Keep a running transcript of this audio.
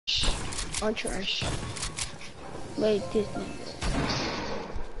On trash. Wait, this nigga.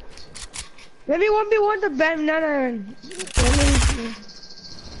 Let me 1v1 the banana.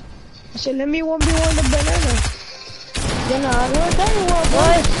 I said, let me 1v1 the banana. Then I don't tell you what,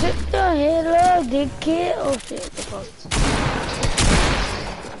 boy. Sit the hell up, dickhead. Oh shit, the fuck.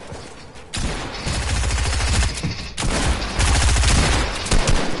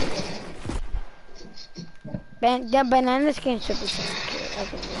 The banana skin should be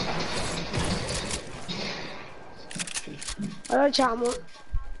Alright, chamo.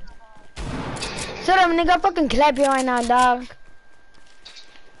 Shut up, nigga. Fucking clap you right now, dog.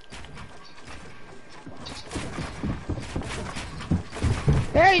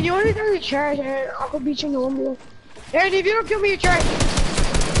 Hey, you only throw your trash, and I'll go beat you in the 1v1. Hey, if you don't kill me, you're trash.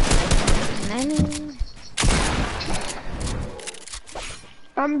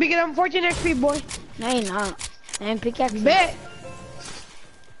 I'm beginning, I'm 14 XP, boy. No, you're not. And pickaxe. Bet.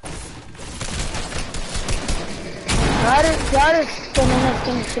 Y'all is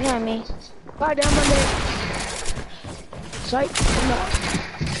sitting on me. God damn my leg. Psych.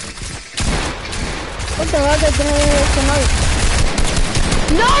 What the hell is that noise?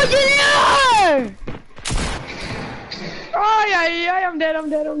 No, Junior! Oh, yeah, I'm dead.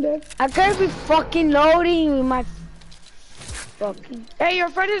 I can't be fucking loading with my fucking... Hey, your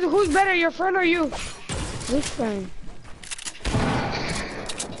friend is, who's better, your friend or you? Which friend?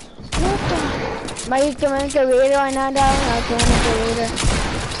 What the? You can make a video right now, dog? I can make a video.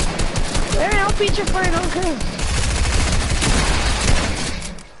 Hey, I'll beat your friend, okay.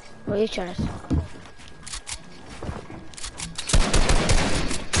 What are you trying to say?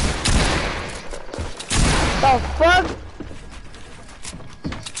 The fuck?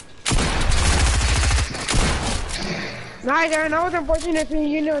 Nice, Aaron, I was unfortunate for you,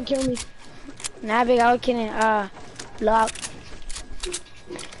 you never kill me. Nah, big, I was kidding, block.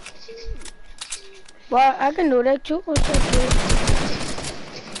 Well, I can do that too, what's that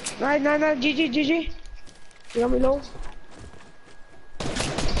too? Nice, GG. You got me low?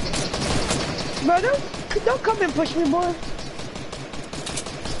 Bro, don't come and push me, boy.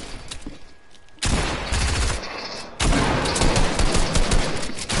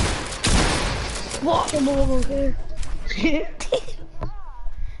 What?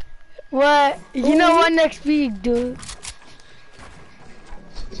 What? You know what next week, dude?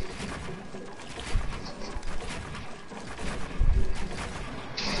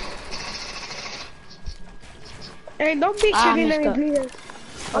 Hey, don't be shooting at me, please.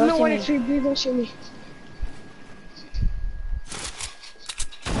 I'm the one that's please don't shoot me.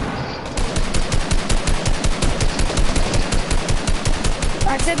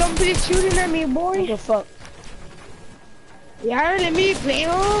 I said don't be shooting at me, boy. What the fuck? Yeah, let me play,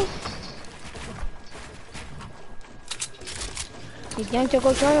 oh. You can't take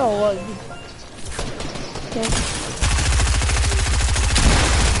a try or what?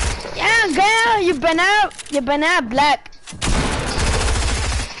 Yeah, girl, you been out black.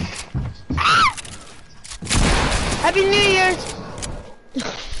 Ah! Happy New Year's.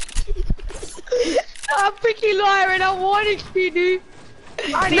 I'm freaking lying, I'm 1 XP, dude.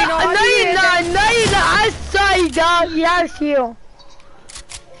 No, you're not. I saw you, dog. Yes, you.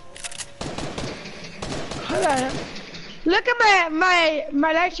 Hold on. Look at my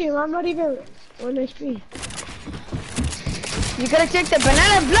live stream. I'm not even 1 XP. You gotta check the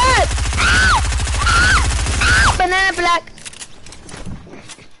banana blood. Banana black.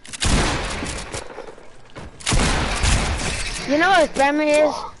 You know what spammer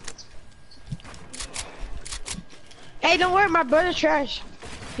is? Hey, don't worry, my brother's trash.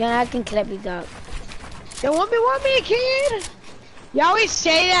 Yeah, I can clap you, dog. They want me, kid. You always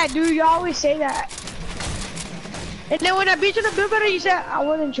say that, dude. You always say that. And then when I beat you in the build better, you said I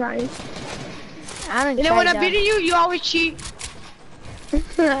wasn't trying. I don't. And then when I beat you, you always cheat.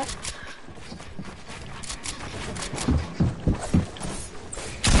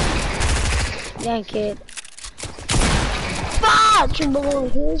 Yeah, kid. Fuck! It's your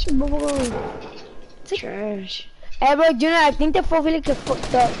bubblegum. It's trash. Hey, bro, Junior, I think the profile is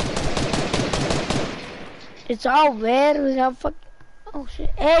fucked up. It's all red. It's all fuck. Oh shit.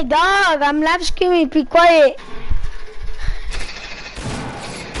 Hey, dog, I'm live streaming. Be quiet.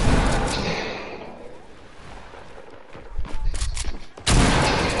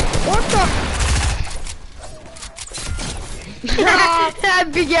 What the? I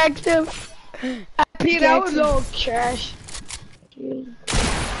big active. Pete, that was all trash. The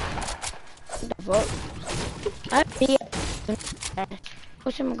fuck? I big.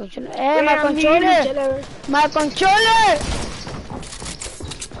 What's my controller? Hey, my controller! My controller!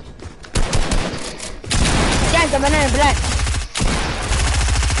 Yeah, the banana black.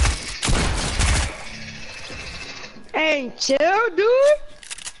 fucking chill, dude.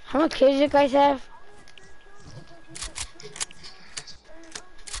 How much kills you guys have?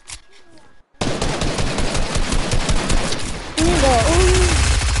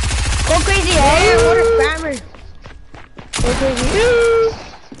 Go crazy, hey! What a spammer. Go crazy,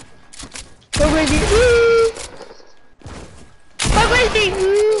 Go crazy, Go crazy,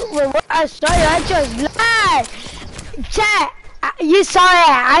 Wait, what? I'm sorry, I just lied. Chat, you saw it.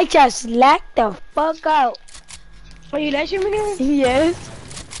 I just lagged the fuck out. Are you lashing me now? Yes.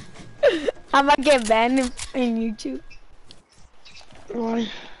 I might get banned in YouTube. Why?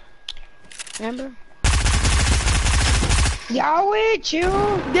 Remember? Yahweh,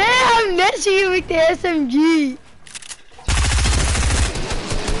 chill. Damn, that's you with the SMG.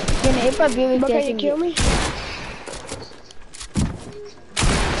 Can Ape be with the SMG? Can you kill me?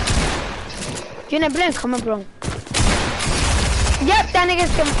 Can I blink? Come on, bro. Yep, that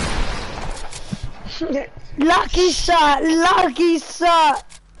nigga's coming. Lucky shot, lucky shot.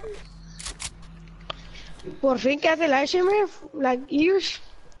 Por fin que hace live streamer, like years.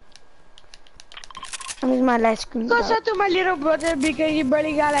 This is my last screen. Go shout to my little brother because he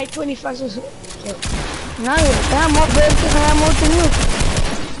barely got like 25 or so. No, I have more bullets than I have more than you.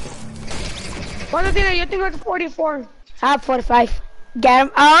 ¿Cuánto tiene? Yo tengo 44. I have 45. Get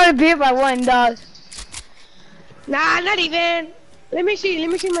him. I want to beat by one, dog. Nah, not even. Let me see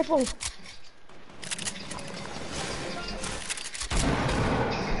my phone.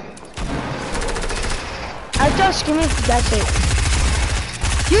 I just screaming. That's it.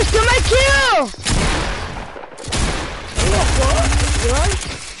 You stole my kill! What?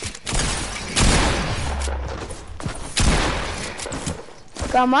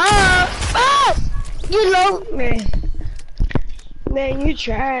 Come on! Oh! You low, Man. Man, you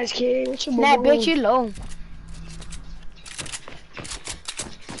trash, kid. What's your nah, bitch, you low.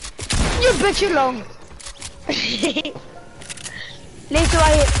 You bitch, you low. Laser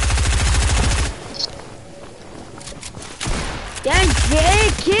right here. Yeah,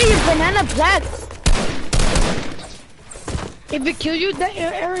 kill you, banana black. If it kills you, that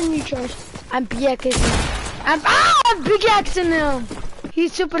Aaron, you trash. I'm pickaxing. I'm pickaxing him.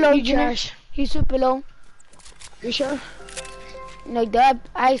 He's super low. You trash. He's super low. You sure? No, dub.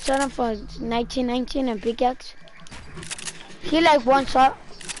 I saw him for 1919 and pickaxe. He like one shot.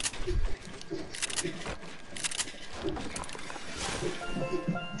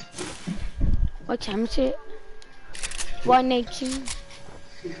 What time is it? 118.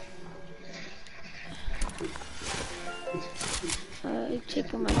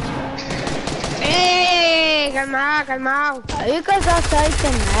 Checking my chat. Hey, calma. Are you guys outside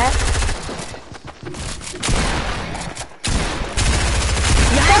the map?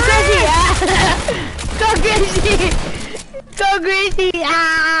 Go crazy! Go crazy! Go crazy!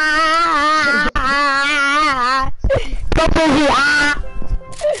 Go crazy!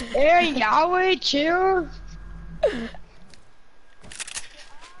 Hey, Yahweh, chill.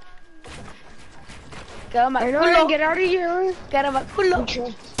 Caramba, culo. Get out of here. Caramba, culo.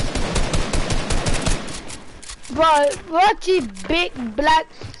 Bro, what's your big black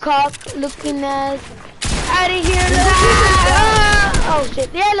cock looking ass? Out of here, oh shit,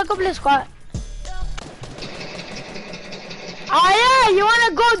 yeah, look up the squad. Oh yeah, you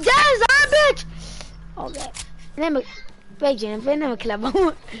wanna go dance, huh, bitch? Okay, let me, wait, Jennifer, let me clap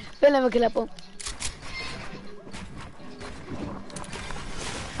him. Let me clap him.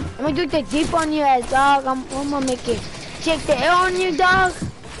 I'm gonna do the deep on you ass, dog. I'm gonna make it check the air on you, dog.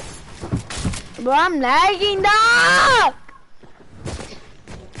 Bro, I'm lagging, dog.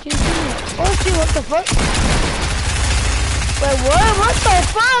 Oh shit, what the fuck? Wait, what? What the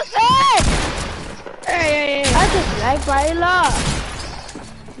fuck? Hey. I just lagged by a lot.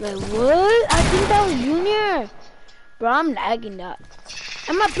 Wait, what? I think that was Junior. Bro, I'm lagging, dog.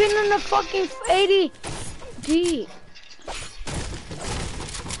 I'm not pinning on the fucking 80G.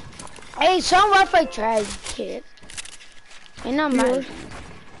 Hey, some Wi-Fi trash, kid. Ain't not mine.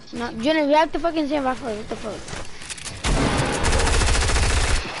 No, Jenna, we have to fucking say Wi-Fi. What the fuck?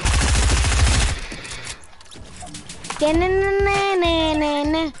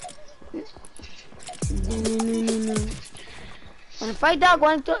 Wanna fight, dog?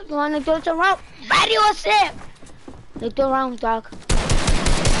 Wanna throw some round? Buddy, what's up? Let's throw round, dog.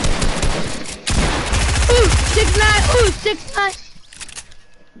 Ooh, 6'9", ooh, 6'9".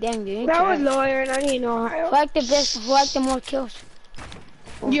 Dang, dude. That was lawyer and I didn't know how. Who like the best? Who like the more kills?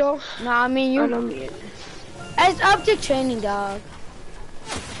 Yo. No, I mean you. I know me. It's up to training, dog.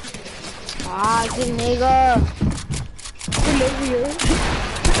 Ah, this nigga.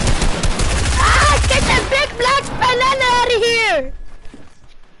 Ah, get that big black banana out of here!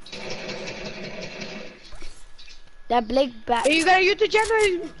 That Blake back. Hey, you got a YouTube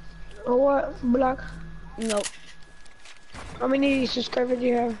channel? Or what? Block? No. How many subscribers do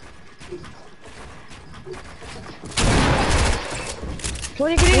you have?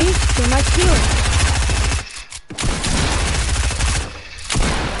 20 See? To my kill.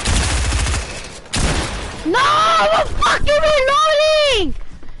 No! I'm fucking reloading!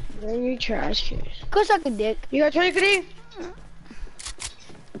 Man, you trash kid. Go suck a dick. You got 23?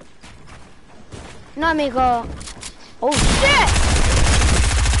 No, amigo. Oh shit!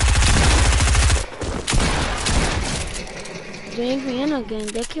 Drink me in again.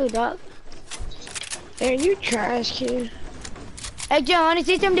 They killed dog. Man, you trash kid. Hey, John, wanna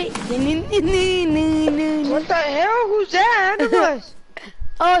see something? What the hell? Who's that? Animals?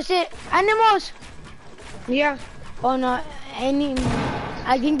 Oh shit, animals. Yeah. Oh no,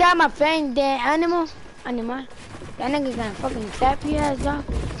 I think that my friend, the animal. That nigga gonna fucking clap your ass off.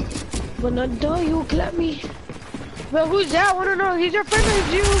 But no, don't you clap me. But who's that? I wanna know. He's your friend or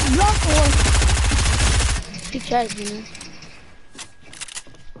is you blocked one? He tries me.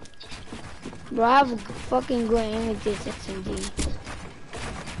 Bro, I have a fucking good aim with this SMG.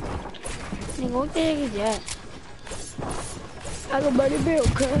 Nigga, what the heck is that? I got buddy bill,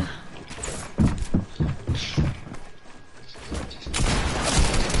 cuz.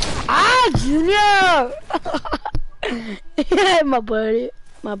 Ah, Junior! My buddy,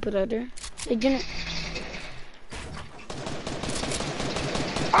 my brother. Hey, Junior.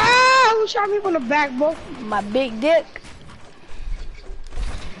 Ah, who shot me from the back, bro? My big dick.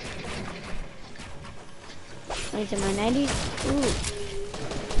 Wait, am I 90? Ooh.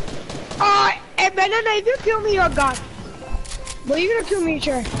 Hey, Banana, if you kill me, you're gone. But you're gonna kill me,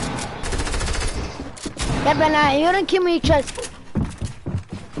 sure. Yeah, but you don't kill me, trust.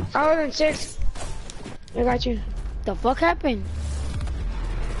 I was in 6. I got you. The fuck happened?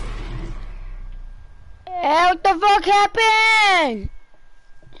 Hey, what the fuck happened?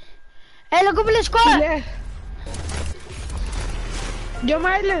 Hey, look over the squad. Yeah. Jump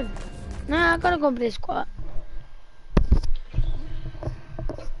Island. Nah, I gotta go play squad.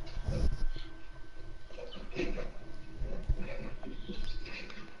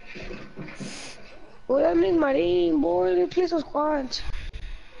 Oh, that means Marine, boy. They play some squads.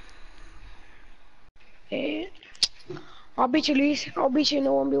 Hey. I'll beat you, Luis. I'll beat you in the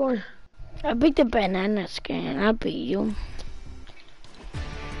 1v1. I beat the banana skin. I'll beat you.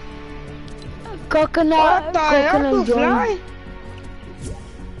 Coconut. What the hell? Coconut You joint. fly?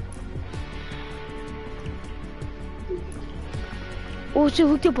 Oh, se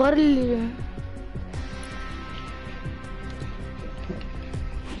hooked up earlier.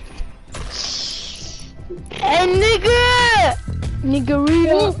 Hey, nigga!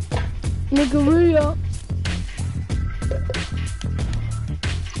 Niggeria! Niggeria!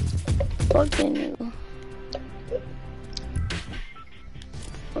 Fuck that nigga.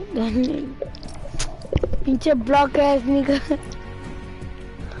 Fuck that nigga. Pinche block ass nigga.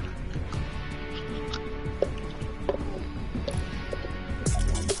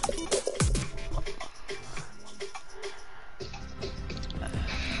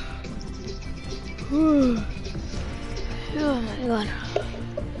 Oh my god.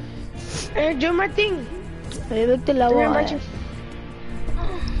 Hey, do my thing. Hey, look the lava. Remember you.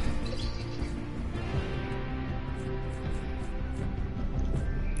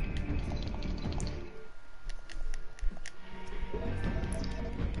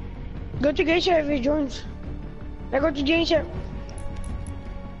 Go to Geisha if he joins. I go to Geisha.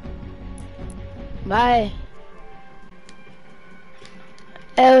 Bye.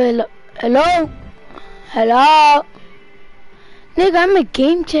 Hello? Hello? Hello? Nigga, I'm a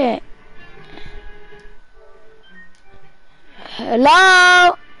game chat.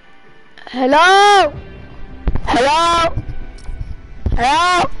 Hello? Hello? Hello?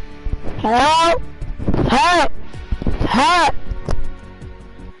 Hello? Hello? Hello? Hello?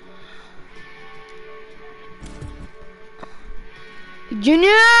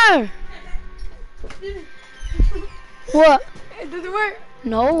 Junior! What? It doesn't work.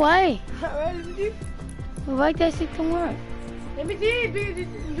 No way. Alright, let me see. Why does it don't work? Let me see.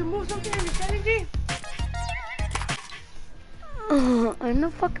 You move something in the strategy. I'm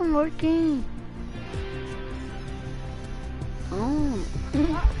not fucking working. Oh.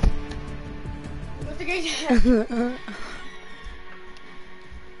 Go to Geisha.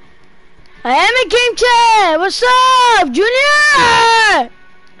 I am a game chat. What's up, Junior?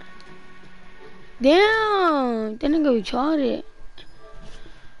 Damn, that nigga retarded.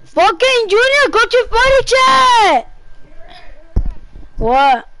 Fucking Junior, go to party chat.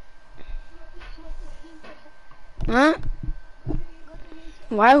 What? Huh?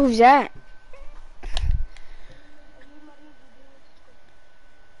 Why? Who's that?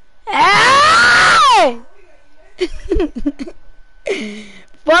 Hey!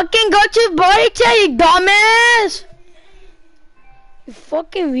 Fucking go to body check, you dumbass! You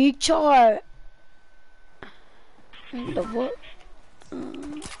fucking retard. What the fuck?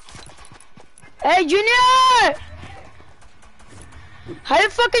 Hey, Junior! How you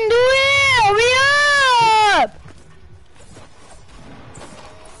fucking do it? Hurry up!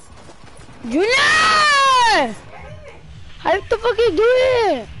 Junior! How the fuck you do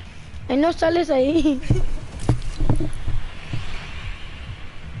it? Ay, no sales ahí.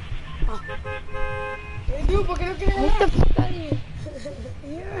 Hey, dude, ¿por qué no quieres What the fuck are you?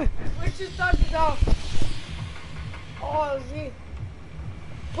 Yeah. Let's just start this off. Oh, see.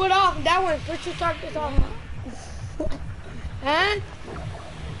 Put off that one. Let's just start this off. And?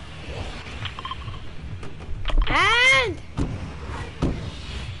 And?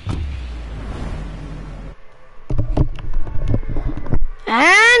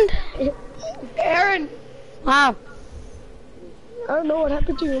 And? Aaron. Wow. I don't know what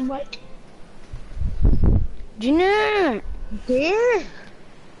happened to your mic. Junior. Yeah?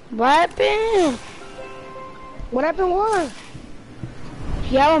 What happened? What happened what?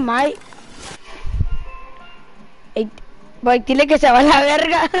 You have a mic. Voy, dile que se va a la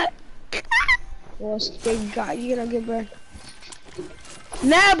verga. Well, thank God you're gonna get back.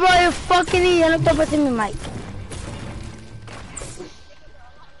 Nah, bro, you fucking idiot. No te pases mi mic.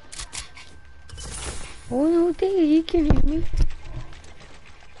 Oh, no, he can hear me.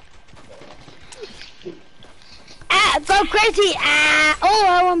 Ah, go crazy. Ah, oh,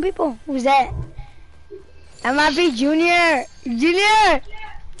 I want people. Who's that? That might be Junior. Junior!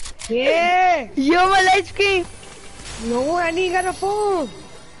 Yeah. You have my light screen. No, I need got a phone.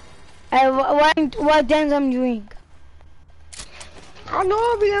 What dance I'm doing? I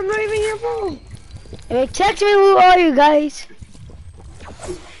know, but I'm not even your phone. Hey, text me who are you guys.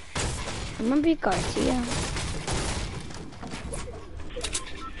 I'm gonna be Garcia.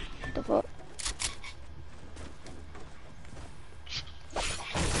 What the fuck?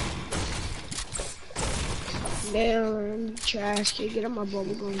 Damn, trash. Can't get on my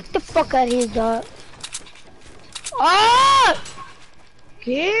bubble gum. Get the fuck out of here, dog. Oh!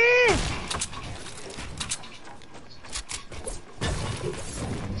 Yeah.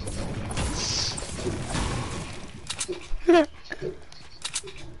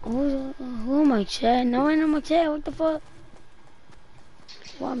 Who am I chat? No one in my chat. What the fuck?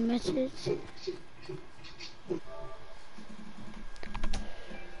 What message?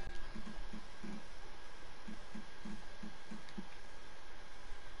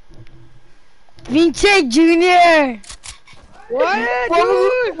 Vince Junior. What?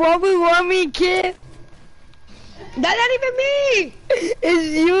 What we want me, kid? That's not even me. It's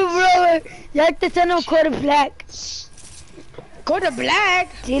you, bro. You have to turn on quarter black. Quarter black?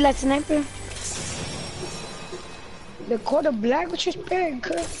 See, like sniper. The quarter black with your spec,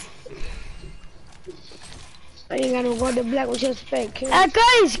 cuz. I ain't got no quarter black with your spec, cuz.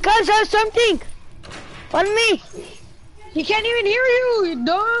 Guys, I have something. On me. He can't even hear you, you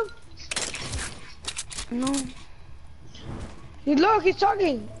dumb. No. You look, he's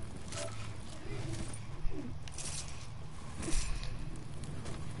talking.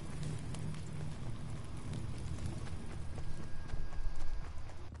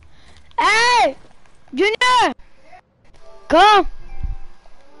 Hey! Junior! Come!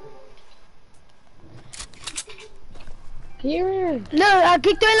 Here. Look,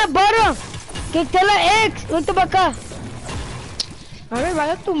 aquí estoy en la bottom. Aquí está la X. Vete para acá. A ver,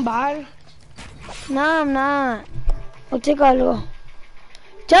 vaya a tumbar. No, I'm not. I'll take algo.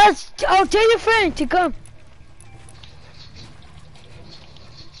 Just, I'll tell your friend to come.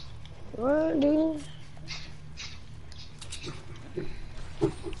 What, dude?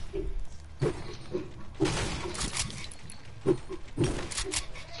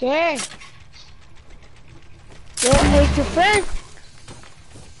 ¿Qué? Hey, tu friend?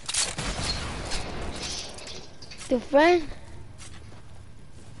 Tu friend?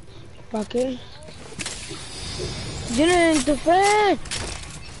 ¿Para qué? Junior, tu friend.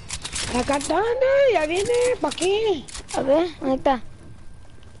 Está cantando, ya viene. ¿Para qué? A ver, ¿dónde está?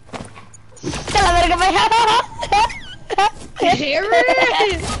 ¡Está la verga, me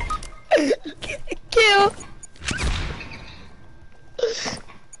Kill.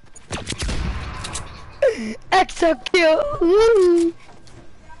 Exo kill. Woo.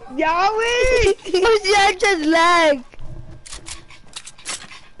 Ya, güey. I just lag.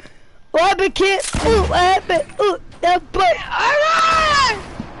 What happened, kid? Ooh, what happened? Ooh, that butt.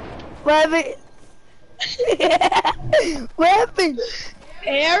 What happened? What happened?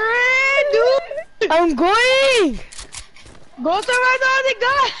 Aaron, dude. I'm going. Go to my other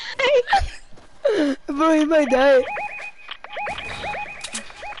guy. Bro, he might die.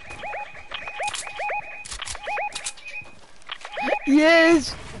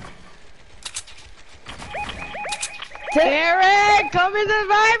 Yes. Eric, come and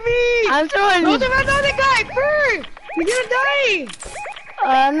survive me. I'm throwing Go you. survive the other guy first. You're gonna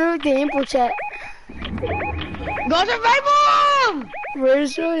die. No te input chat. Go survive him.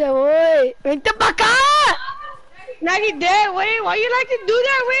 Where's ya voy? Vente pa' acá. Now he's dead. Wait, why you like to do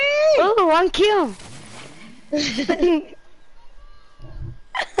that, wait? Oh, 1 kill.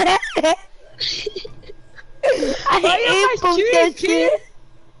 I Why you input my that shit, shit.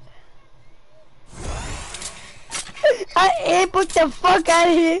 I input the fuck out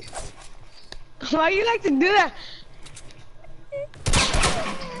of here. Why you like to do that?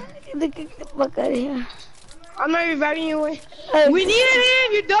 Get the fuck out of here. I'm not reviving you, wait. Hey, We needed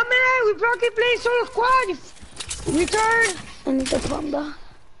him, you dumbass. We fucking played solo squad. You retard. I need to calm down.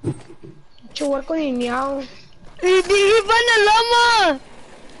 Chuarco niñao. He found the llama.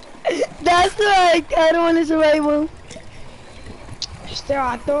 That's right. I don't want to survive him. Este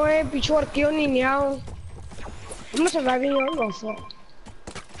vato, picho arqueo niñao. I'm not surviving you, also.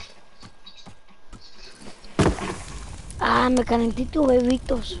 Ah, me calenté tus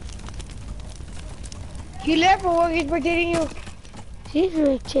bebitos. He left or what? He's protecting you. He's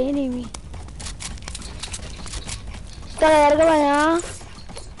retaining me. Está la verga para allá.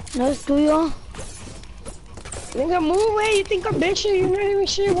 No es tuyo. Nigga, move, way. You think I'm big shit? You're not even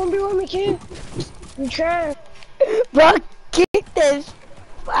shit. 1v1 me, kid. You trying. Bro, kick this.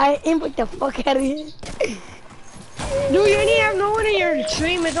 I input the fuck out of here. Dude, you ain't have no one in your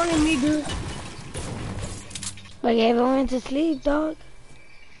stream. It's only me, dude. Like everyone went to sleep, dog.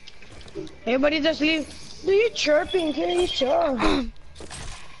 Everybody's asleep. Dude, you chirping, kid. You chill.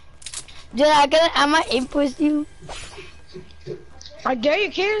 Dude, I'ma input you. I dare you,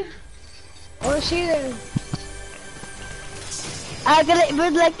 kid. I wanna see that. I gotta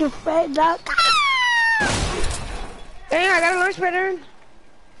input like your friend, dog. Hey, I got a launch better.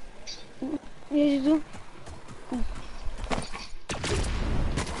 Yes, you do.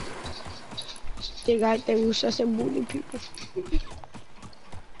 Este guy te gusta hacer bullying people.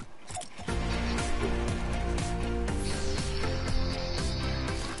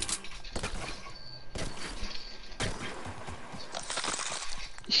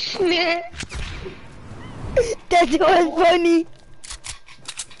 That was funny.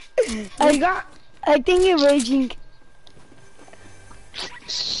 I think you're raging.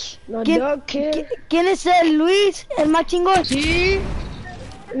 No dog, kid. ¿Quién es él? Luis, el más chingón. Sí.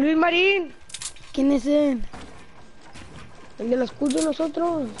 Luis Marín. ¿Quién es él? El de los cursos de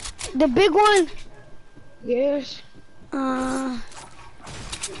nosotros. The big one. Yes. Ah.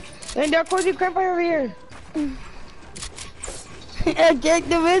 And they're cozy crap over here. Jack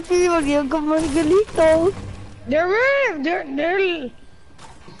the best people que como Miguelito. They're rare.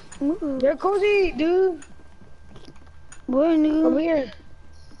 They're cozy, dude. Bueno. Over here.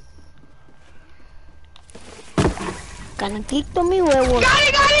 Calentito mi huevo. Got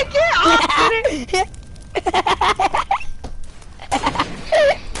it, get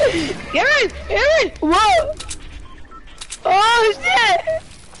Aaron! Aaron! Whoa! Oh shit!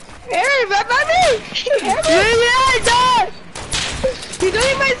 Aaron, back by me! Aaron! Yeah, dog! He's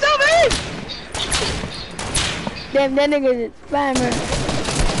doing myself, Aaron! Damn, that nigga is a spammer.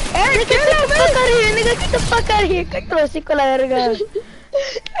 Aaron, Get the fuck out of here, nigga! Get the fuck out of here! Cállate los hocico la verga.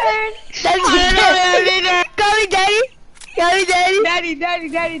 Aaron! That's it! Call me daddy! Call me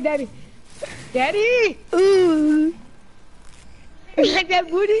daddy! Daddy! Daddy! Ooh! You like that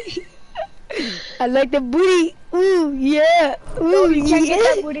booty? I like the booty. Ooh, yeah. Ooh, No, you can't yeah.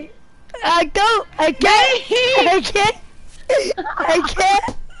 get that booty. I don't. I can't. I can't. I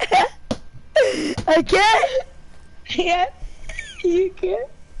can't. I can't. Yeah, you can.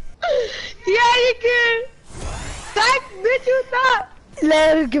 Yeah, you can. Stop, bitch, you stop.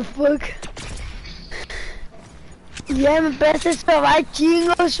 Let her get fuck. Ya me empieza a sobar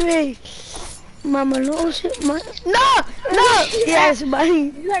chingos, güey. Mamá, no, no, no. Yes,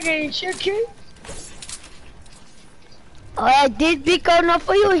 buddy. You're not getting shit, kid. Oh, I did big enough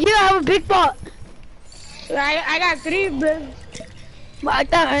for you. Here, I have a big pot. I got 3, bro.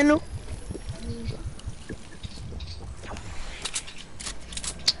 Bata, I know.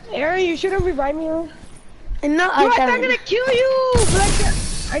 Aaron, you shouldn't revive me, huh? No, I thought I'm gonna kill you. Like,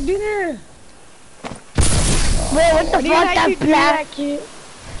 I didn't. Wait, what the fuck? That black. Kid.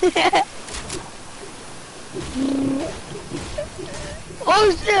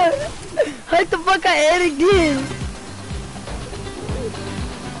 Oh shit! What the fuck I Eric did?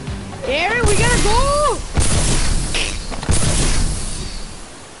 Aaron, we gotta go.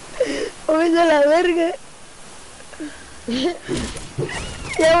 vamos a la verga.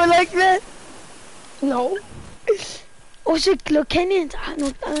 Yeah, we like that. No. Oh shit, los Kenyans. Ah,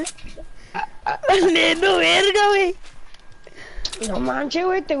 no, no, verga, wey. No manches,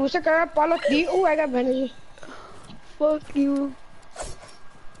 güey, te gusta cagar palos aquí. Oh, I got bandages. Fuck you.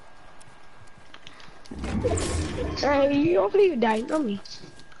 Hey, hopefully you die, not me.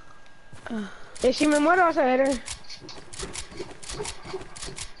 Si me muero vas a ver.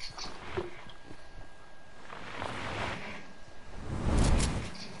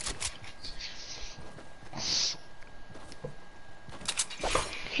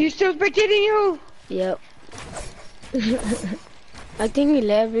 He's still spectating you. Yep. I think he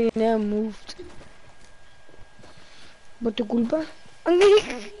left and then moved. But tu culpa?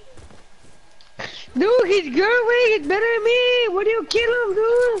 Dude, he's good, wey. He's better than me. Why do you kill him,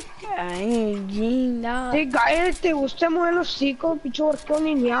 dude? I ain't Gene, dog. Te caes, te gusta mover los hocicos, picho horcón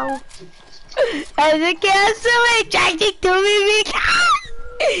niñado. Así que hace, wey. Trying to do me,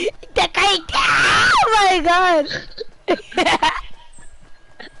 te caíste. Oh my god.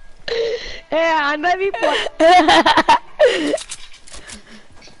 Anda mi por.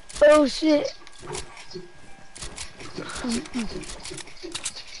 Oh shit.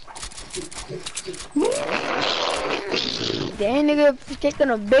 That nigga taking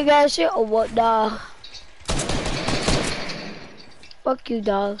a big ass shit or what, dog? Fuck you,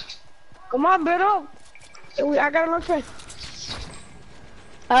 dog. Come on, Beto. I got a lunch pad.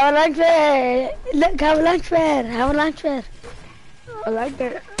 Have a lunch pad. Look, have a lunch pad. Have a lunch pad. I like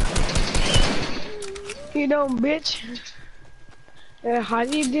that. You know, bitch. How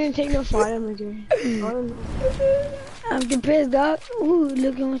you didn't take no fire, my guy? I don't know. I'm getting pissed, dog. Ooh,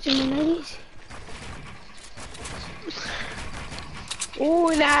 look at what's in my nighties.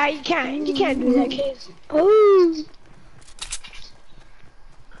 Ooh, nah, you can't do that, kids. Ooh.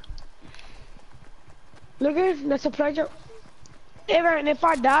 Look at the supply drop. And if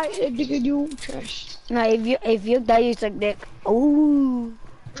I die, you trash. Nah, if you die, you suck dick. Ooh.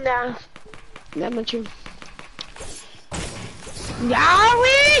 Nah, that much true. Yeah,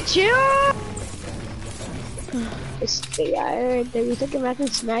 we chill. Este guy, te gusta que me hacen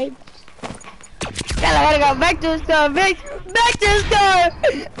snipe. Ya la verga, back to the store, back to the store,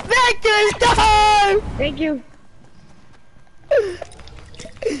 back to the store. Thank you.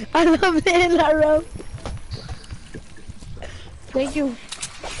 I love it in that room. Thank you.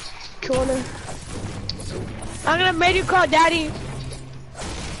 Corner. I'm gonna make you call daddy.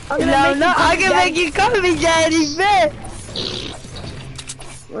 No, I can make you call me daddy, man.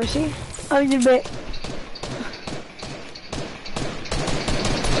 Where's he? I'm your back.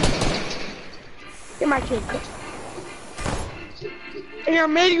 Get my kid. And I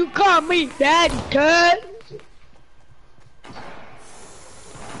made you call me daddy, cut.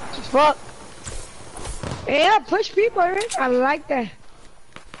 Fuck. Yeah, push people, right? I like that.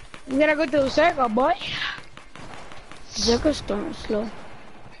 You gotta go to the circle, boy. Circle's starting slow.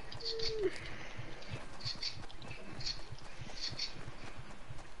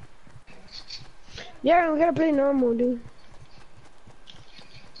 Yeah, we gotta play normal, dude.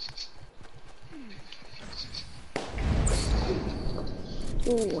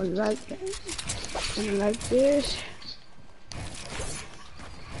 Oh, I like that. I like this.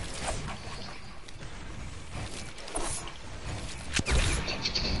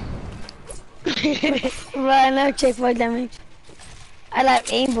 Right now, check for damage. I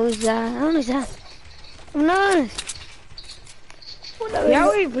like aim boost, I don't know that. I'm not. Yeah,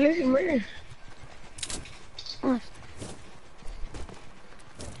 we play murder.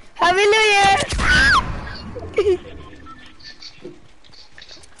 Happy New Year!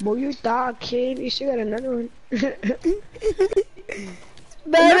 Boy, you thought, kid. You still got another one. I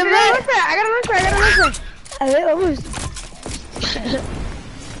Better got a lunch break. A ver, vamos.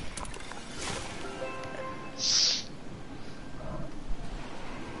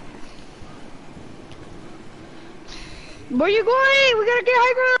 Where you going? We gotta get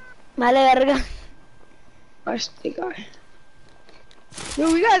high ground. Vale, verga. That's the guy.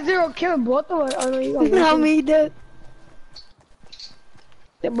 Dude, we got 0 killing both of us. Oh no, you got one. No, me, dude.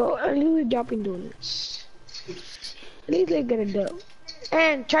 Yeah, but at least we're dropping donuts. At least they get a dub.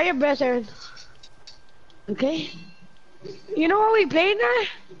 And try your best, Aaron. Okay? You know what we playing now?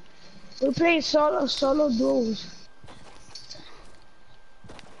 We're playing solo duos.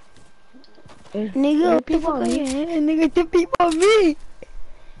 Nigga, what the fuck are you? Nigga, the people on me.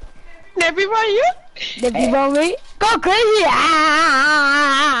 The people on you? The people on me? Go crazy!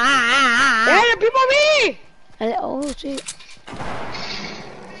 Hey, the people on me! Oh, shit.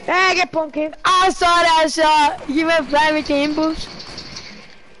 Hey, get punked. I saw that shot. You went flying with your impulse.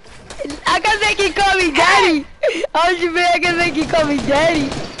 I can make you call me daddy. How you mean I can make you call me daddy?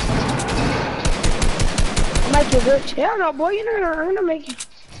 Mike, you bitch. Hell no, boy. I'm gonna make you.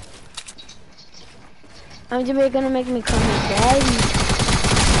 I'm just gonna make me call me daddy.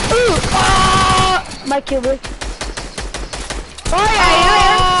 Ooh! Oh! Mike, you bitch. Oh yeah.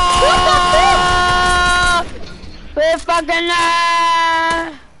 We're fucking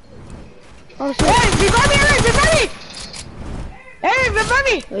Oh shit. Hey, revive me, Eric, revive me! Hey, revive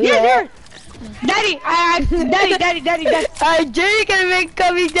me! Here. Daddy, daddy. Jerry can make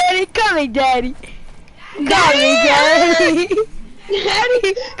call me daddy, call me daddy. Call me Daddy! daddy.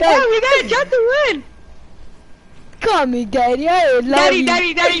 Daddy, oh, we got a shot to win! Call me daddy, I love you.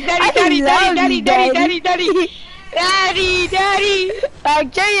 Daddy. Daddy.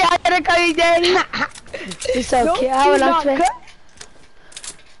 Jerry, I gotta call you daddy. It's okay, I will not play.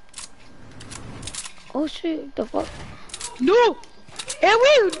 Oh shit, the fuck? No! Hey,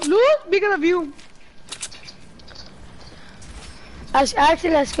 we lose because of you.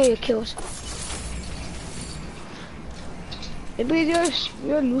 Actually, let's get your kills. Maybe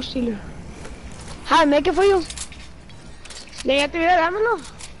you're a loose stealer. How I make it for you? Then you have to be there, dámelo.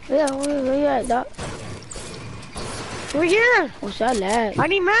 Where you at, dog? Over here. What's that lag? I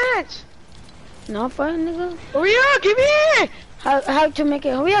need mats. No fun, nigga. Over here, give me it. How to make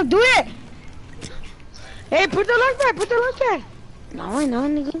it? Hurry up, do it! Hey, put the launch pad, No,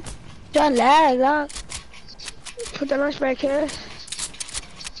 nigga. Don't lag, dog. Put the launch pad here.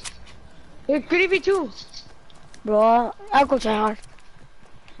 It's 3v2. Bro, I'll go try hard.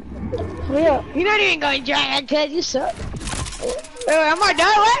 Hurry up. You're not even going to try, cause you suck. I might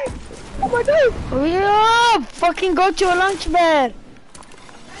die, what? I might die. Hurry up! Fucking go to a lunch bed.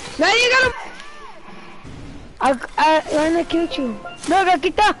 Now you gotta... I'm gonna kill you. No,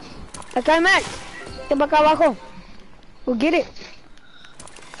 aquí está. Acá hay Max. Está para acá abajo. Go get it.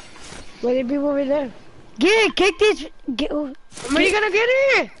 Where the people over there? Get it, kick this. When are you gonna get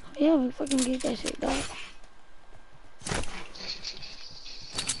it? Yeah, we fucking get that shit, dog.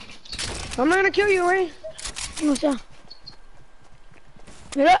 I'm not gonna kill you, right? No sé.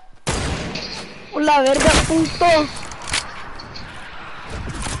 Mira. La verga, punto.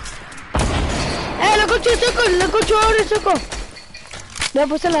 Look at you already circle. Ya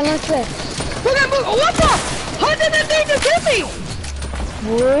puse la lancha. What the? How did that thing just hit me?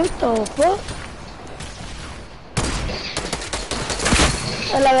 What the fuck?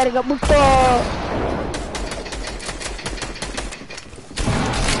 A la verga, puto.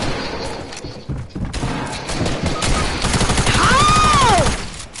 How?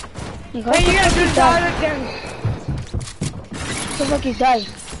 Hey, you gotta do the other thing. The fuck is that?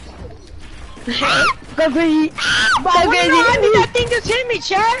 Go crazy. Go How crazy. did that thing just hit me,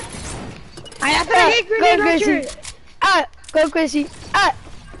 Chad? I have to hit grenade Go launcher. crazy. Go crazy.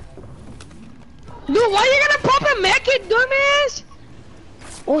 Dude, why you gonna pop a mech, you dumbass?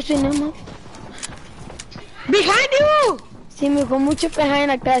 Oh, cinema. Behind you! Sí, me con mucho behind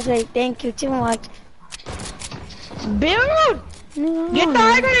la casa. Thank you so much. Build! No. Get the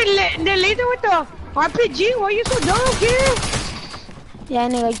high ground and laser with the RPG. Why you so dumb, kid? Yeah,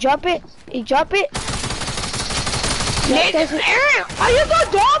 nigga, drop it. You drop it. Aaron, are you so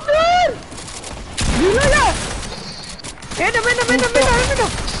dumb, dude? You know that? Middle.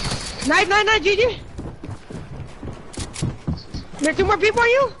 Nice, GG. There's 2 more people on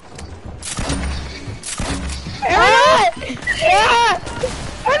you?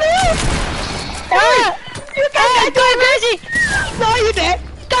 You got that crazy! No, you dead!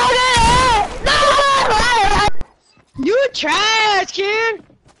 No! You trash, kid!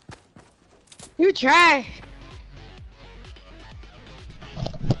 You trash!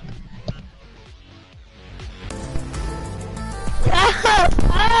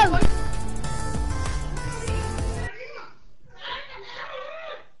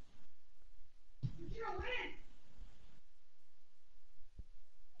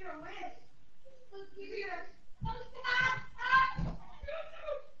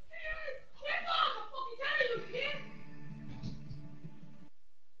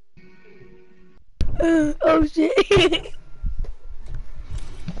 Oh shit.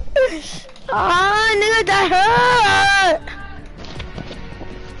 Nigga, that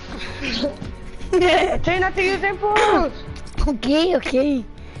hurt. Try not to use impulse. Okay.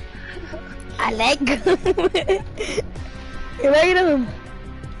 I like Invite him.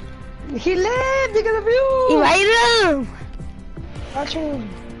 He left because of you. Invite him. Watch him.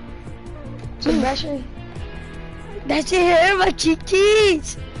 Sebastian. That shit hurt my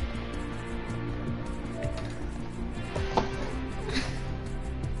cheeks.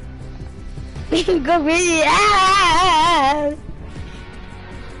 Go crazy.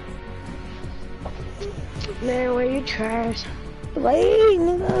 Man, where you trash? Wait,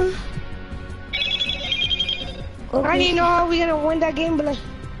 nigga. I don't even know how we gonna win that game, but like...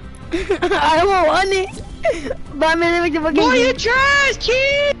 I don't want it. But I'm gonna make the fucking Boy, game. you trash,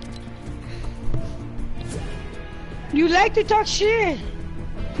 kid! You like to talk shit.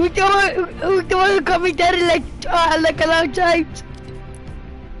 Who the one who called me daddy like a long time?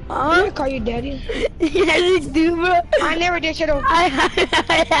 I didn't call you daddy. Yes, you do, bro. I never did shit over.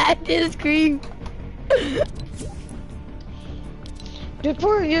 I did scream. Just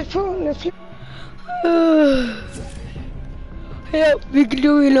put. Yeah, we can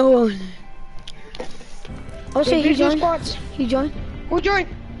do it alone. Oh, shit, he joined. Spots. He joined. Who joined?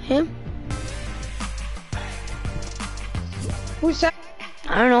 Him? Who's that?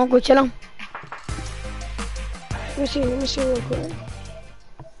 I don't know, go chill him. Let me see real quick.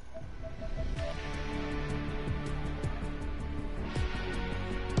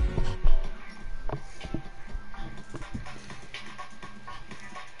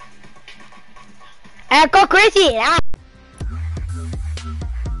 Go crazy! Ah.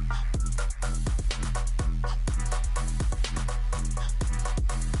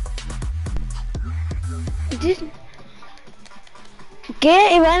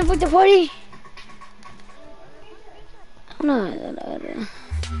 ¿Qué? ¿Van por the 40? No.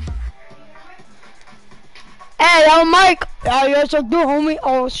 Hey, yo, Mike! Yeah, you're so good, homie.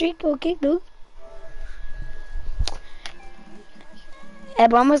 Oh, shit, okay, dude.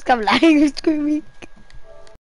 Vamos a hablar, screaming.